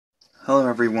Hello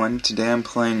everyone, today I'm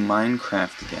playing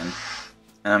Minecraft again,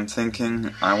 and I'm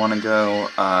thinking I want to go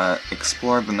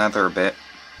explore the Nether a bit,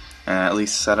 and at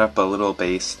least set up a little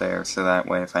base there, so that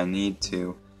way if I need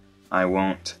to, I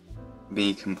won't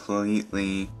be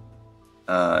completely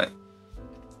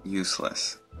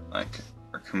useless, or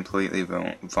completely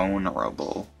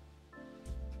vulnerable,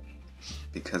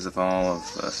 because of all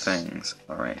of the things.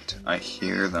 Alright, I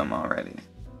hear them already.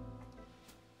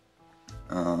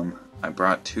 I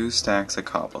brought 2 stacks of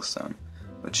cobblestone,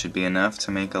 which should be enough to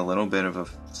make a little bit of a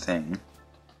thing.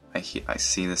 I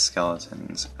see the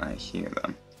skeletons, and I hear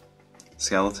them.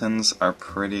 Skeletons are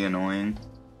pretty annoying,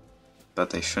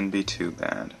 but they shouldn't be too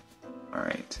bad.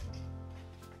 Alright.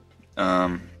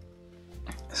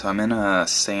 So I'm in a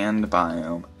sand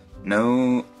biome.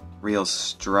 No real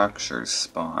structures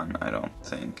spawn, I don't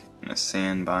think, in a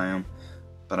sand biome,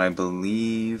 but I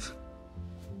believe...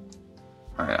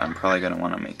 Alright, I'm probably gonna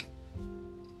want to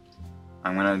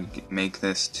I'm gonna make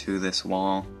this to this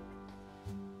wall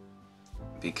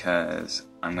because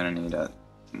I'm gonna need a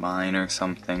mine or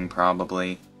something,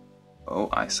 probably. Oh,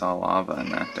 I saw lava in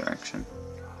that direction.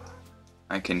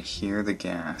 I can hear the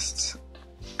ghasts.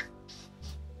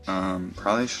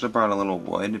 Probably should have brought a little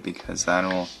wood because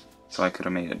so I could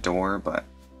have made a door, but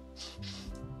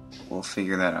we'll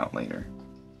figure that out later.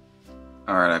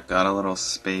 Alright, I've got a little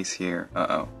space here.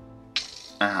 Uh-oh.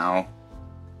 Ow.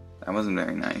 That wasn't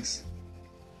very nice.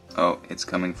 Oh, it's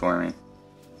coming for me.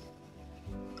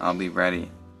 I'll be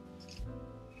ready.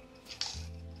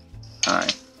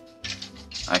 Alright.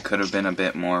 I could have been a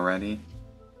bit more ready.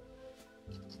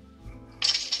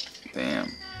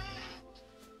 Bam.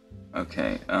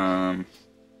 Okay, oh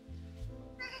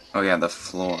yeah, the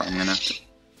floor. I'm gonna have to...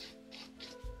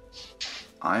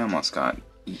 I almost got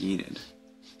yeeted.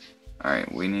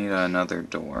 Alright, we need another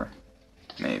door.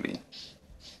 Maybe.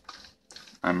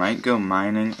 I might go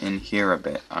mining in here a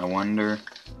bit. I wonder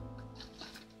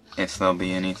if there'll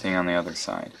be anything on the other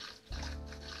side.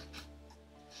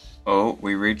 Oh,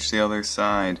 we reached the other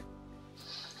side.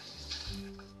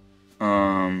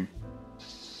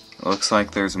 Looks like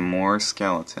there's more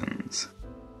skeletons.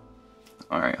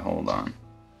 Alright, hold on.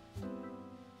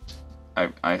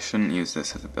 I shouldn't use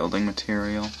this as a building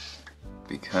material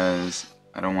because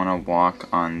I don't want to walk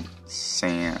on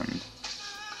sand.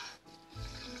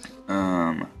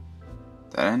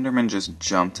 That Enderman just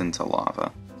jumped into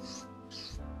lava.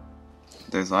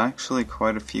 There's actually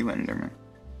quite a few Endermen.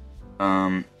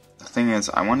 The thing is,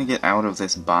 I want to get out of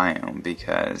this biome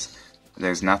because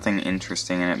there's nothing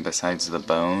interesting in it besides the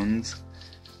bones,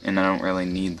 and I don't really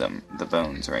need the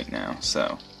bones right now,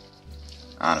 so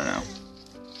I don't know.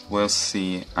 We'll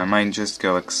see. I might just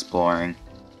go exploring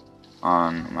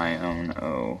on my own.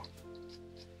 Oh.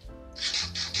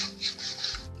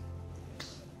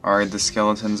 Alright, the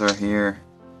skeletons are here.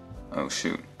 Oh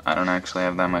shoot, I don't actually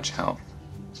have that much health.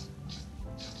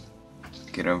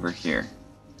 Get over here.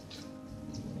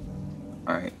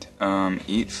 Alright,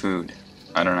 eat food.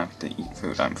 I don't have to eat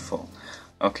food, I'm full.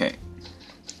 Okay,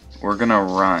 we're gonna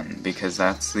run, because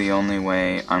that's the only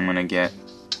way I'm gonna get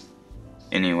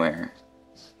anywhere.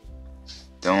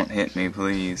 Don't hit me,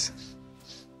 please.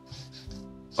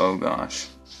 Oh gosh.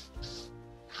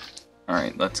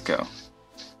 Alright, let's go.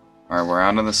 Alright, we're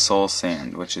out of the soul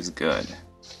sand, which is good.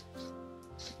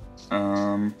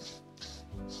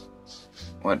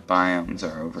 What biomes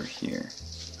are over here?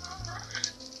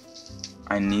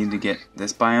 I need to get...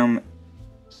 This biome,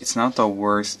 it's not the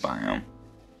worst biome,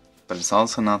 but it's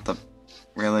also not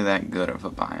really that good of a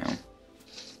biome.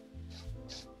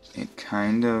 It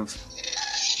kind of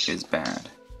is bad.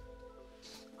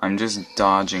 I'm just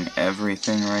dodging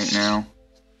everything right now.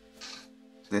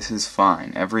 This is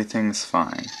fine. Everything's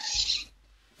fine.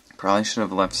 Probably should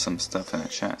have left some stuff in a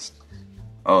chest.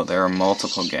 Oh, there are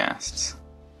multiple ghasts.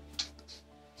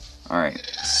 Alright,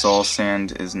 soul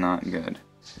sand is not good.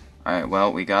 Alright,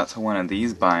 well, we got to one of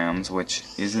these biomes, which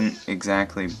isn't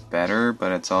exactly better,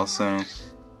 but it's also...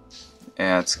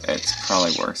 Yeah, it's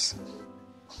probably worse.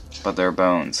 But they're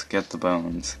bones. Get the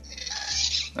bones.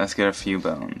 Let's get a few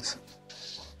bones.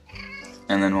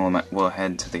 And then we'll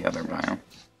head to the other biome.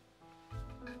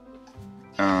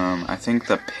 I think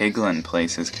the piglin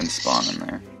places can spawn in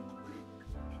there.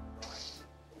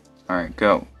 Alright,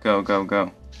 go. Go, go,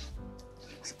 go.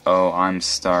 Oh, I'm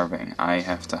starving. I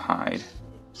have to hide.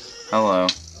 Hello.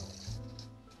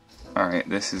 Alright,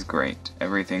 this is great.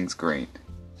 Everything's great.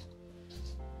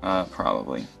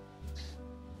 Probably.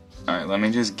 Alright, let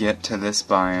me just get to this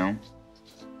biome.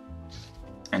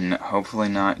 And hopefully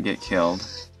not get killed.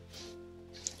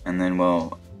 And then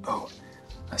we'll... Oh,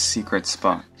 a secret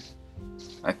spot.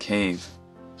 A cave.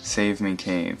 Save me,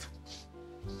 cave.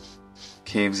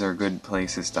 Caves are good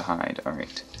places to hide.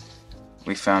 Alright.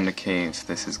 We found a cave.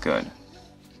 This is good.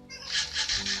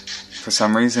 For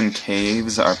some reason,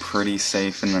 caves are pretty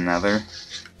safe in the Nether.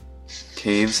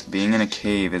 Being in a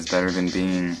cave is better than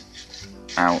being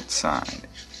outside.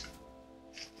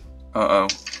 Uh-oh.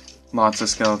 Lots of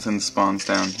skeletons spawns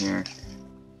down here.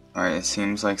 Alright, it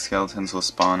seems like skeletons will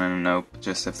spawn in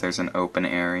just if there's an open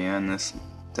area in this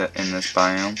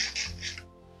biome.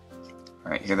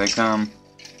 Alright, here they come.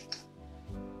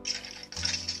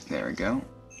 There we go.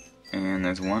 And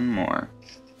there's one more.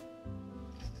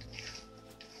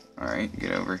 Alright,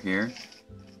 get over here.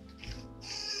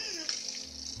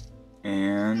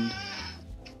 And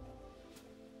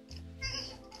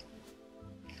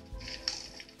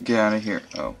get out of here.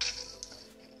 Oh.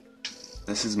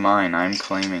 This is mine. I'm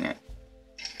claiming it.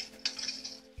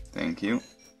 Thank you.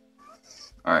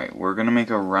 Alright, we're gonna make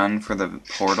a run for the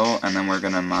portal, and then we're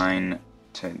gonna mine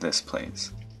to this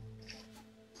place.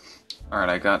 Alright,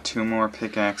 I got 2 more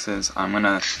pickaxes. So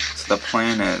the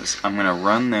plan is, I'm gonna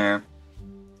run there,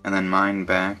 and then mine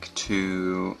back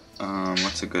to,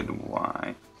 what's a good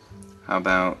Y? How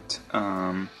about,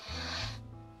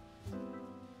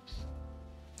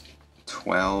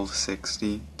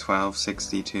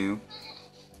 1262?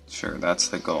 Sure, that's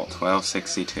the goal,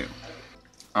 1262.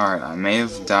 Alright, I may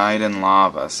have died in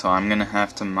lava, so I'm gonna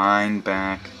have to mine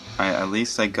back. At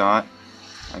least I got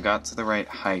to the right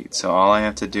height, so all I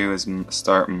have to do is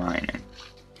start mining.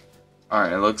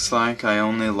 Alright, it looks like I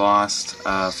only lost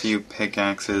a few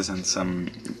pickaxes and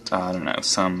some, I don't know,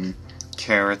 some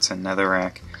carrots and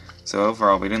netherrack. So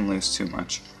overall, we didn't lose too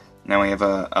much. Now we have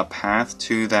a path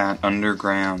to that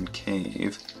underground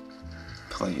cave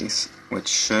place, which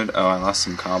should... Oh, I lost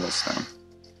some cobblestone.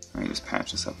 Let me just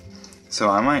patch this up. So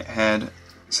I might head,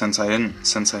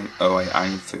 oh wait, I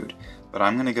need food. But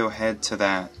I'm gonna go head to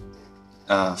that,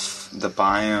 the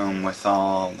biome with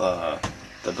all the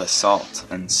basalt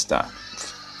and stuff.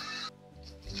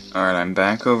 Alright, I'm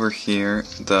back over here.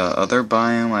 The other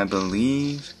biome, I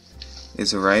believe,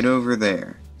 is right over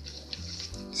there.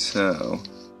 So,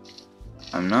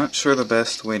 I'm not sure the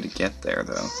best way to get there,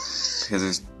 though, because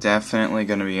there's definitely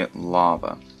going to be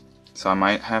lava. So I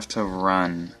might have to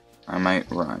run. I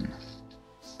might run.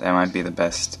 That might be the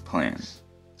best plan.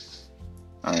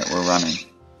 Alright, we're running.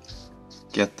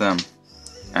 Get them.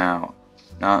 Ow.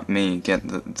 Not me, get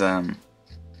them.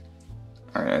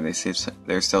 Alright,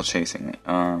 they're still chasing me.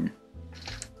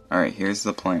 Alright, here's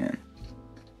the plan.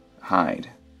 Hide.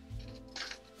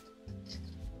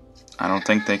 I don't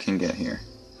think they can get here.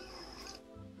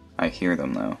 I hear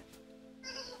them, though.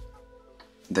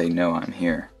 They know I'm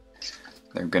here.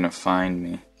 They're gonna find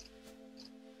me.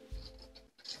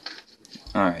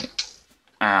 Alright.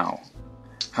 Ow.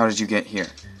 How did you get here?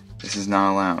 This is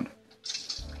not allowed.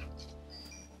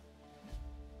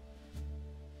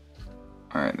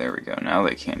 Alright, there we go. Now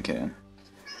they can't get in.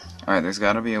 Alright, there's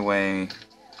gotta be a way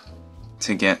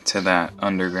to get to that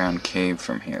underground cave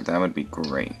from here. That would be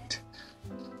great.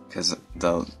 Because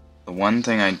the one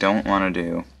thing I don't want to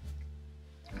do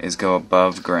is go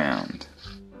above ground.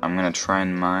 I'm going to try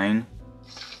and mine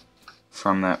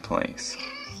from that place.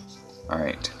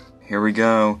 Alright, here we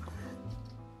go.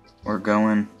 We're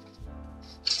going.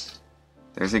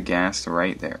 There's a ghast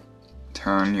right there.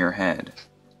 Turn your head.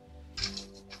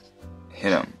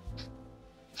 Hit him.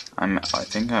 I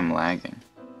think I'm lagging.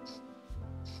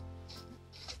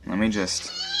 Let me just...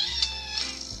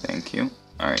 Thank you.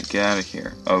 Alright, get out of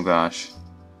here. Oh gosh.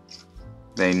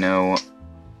 They know...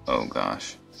 Oh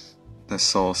gosh. The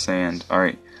soul sand.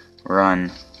 Alright,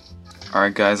 run.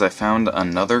 Alright guys, I found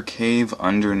another cave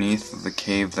underneath the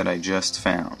cave that I just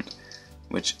found.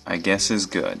 Which I guess is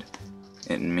good.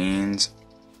 It means...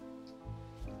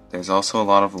 There's also a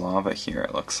lot of lava here,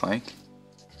 it looks like.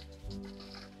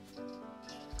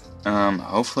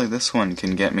 Hopefully this one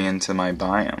can get me into my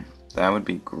biome. That would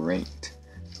be great.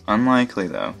 Unlikely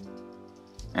though.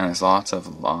 And there's lots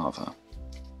of lava.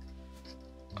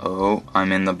 Oh,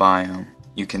 I'm in the biome.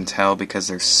 You can tell because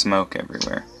there's smoke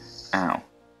everywhere. Ow.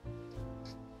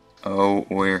 Oh,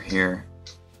 we're here.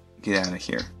 Get out of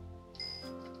here.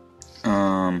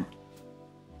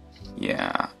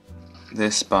 Yeah.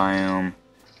 This biome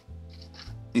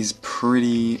is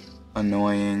pretty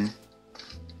annoying.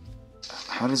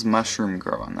 How does mushroom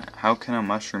grow on that? How can a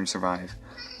mushroom survive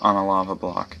on a lava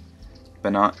block?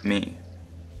 But not me.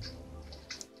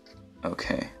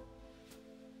 Okay.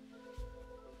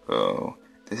 Oh,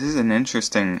 this is an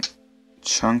interesting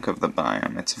chunk of the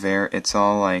biome. It's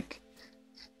all like,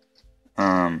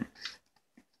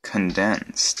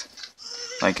 condensed.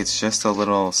 Like it's just a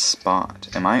little spot.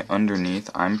 Am I underneath?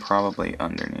 I'm probably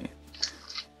underneath.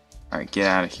 Alright, get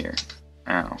out of here.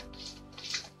 Ow.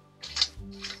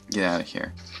 Get out of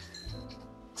here.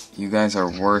 You guys are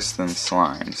worse than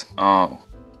slimes. Oh.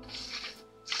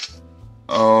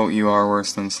 Oh, you are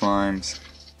worse than slimes.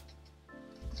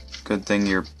 Good thing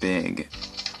you're big.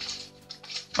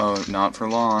 Oh, not for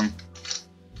long.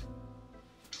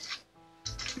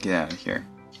 Get out of here.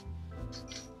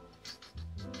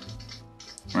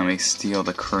 Let me steal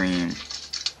the cream.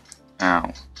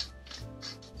 Ow.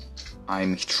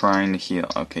 I'm trying to heal.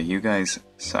 Okay, you guys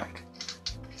suck.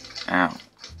 Ow.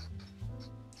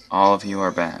 All of you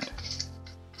are bad.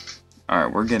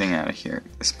 Alright, we're getting out of here.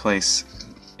 This place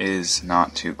is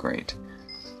not too great.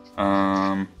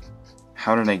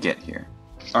 How did I get here?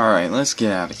 Alright, let's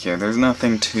get out of here. There's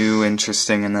nothing too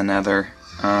interesting in the Nether.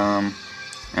 And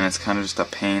it's kind of just a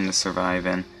pain to survive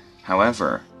in.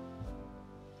 However,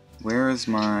 where is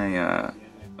my,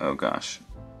 oh gosh.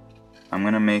 I'm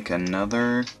gonna make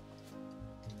another...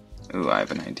 Ooh, I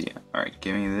have an idea. Alright,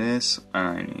 give me this, and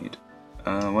I need...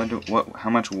 how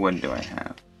much wood do I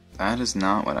have? That is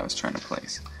not what I was trying to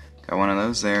place. Got one of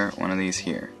those there, one of these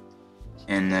here.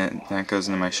 And that goes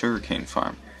into my sugarcane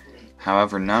farm.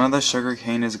 However, none of the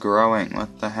sugarcane is growing.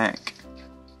 What the heck?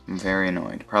 I'm very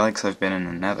annoyed. Probably because I've been in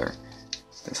the Nether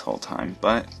this whole time,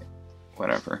 but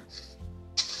whatever.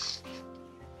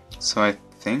 So I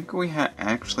think we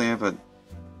actually have a...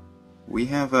 We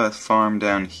have a farm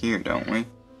down here, don't we?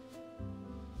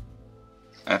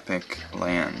 Epic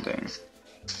landing.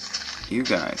 You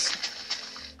guys.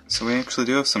 So we actually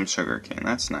do have some sugarcane.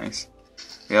 That's nice.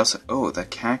 We also... Oh, the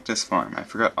cactus farm. I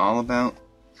forgot all about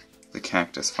the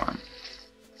cactus farm.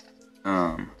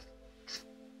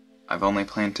 I've only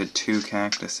planted 2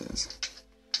 cactuses.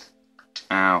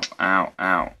 Ow, ow,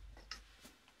 ow.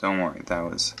 Don't worry,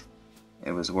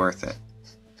 it was worth it.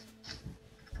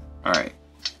 Alright.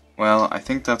 Well, I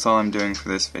think that's all I'm doing for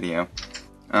this video.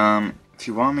 If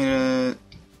you want me to...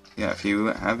 Yeah, if you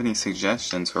have any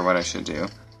suggestions for what I should do,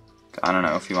 I don't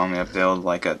know, if you want me to build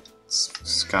like a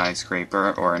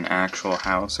skyscraper or an actual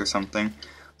house or something,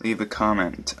 leave a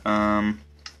comment.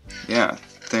 Yeah,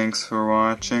 thanks for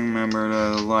watching. Remember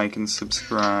to like and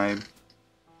subscribe.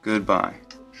 Goodbye.